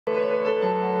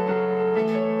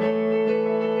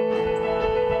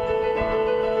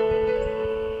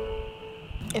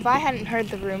If I hadn't heard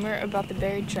the rumor about the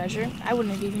buried treasure, I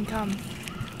wouldn't have even come.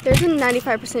 There's a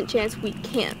 95% chance we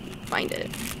can't find it.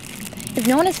 If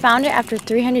no one has found it after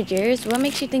 300 years, what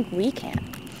makes you think we can't?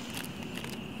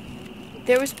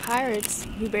 There was pirates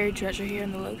who buried treasure here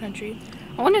in the Low Country.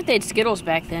 I wonder if they had Skittles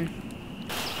back then.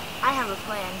 I have a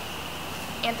plan.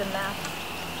 And a map.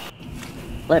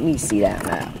 Let me see that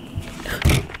map.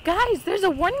 Guys, there's a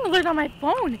warning alert on my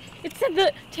phone. It said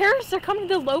the terrorists are coming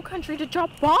to the Low Country to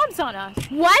drop bombs on us.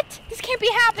 What? This can't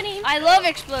be happening. I love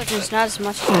explosions, not as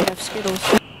much as I love Skittles.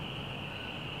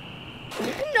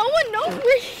 No one knows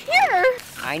we're here.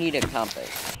 I need a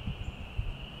compass.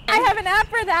 I have an app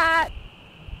for that.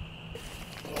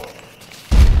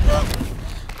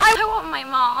 I want my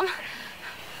mom.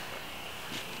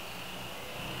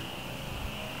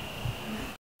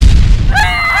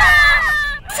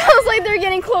 Sounds like they're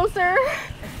getting closer.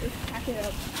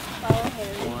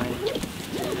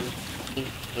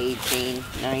 18,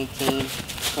 19,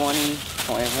 20,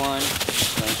 21, 22,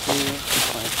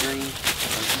 23,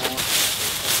 24.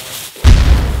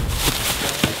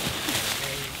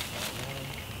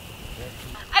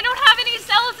 I don't have any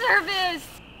cell service.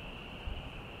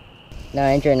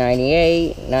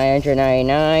 998,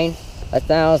 999,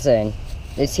 1,000.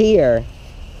 It's here.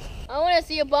 I want to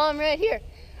see a bomb right here.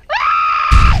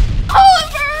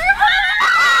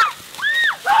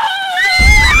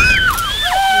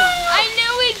 I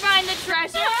knew we'd find the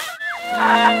treasure.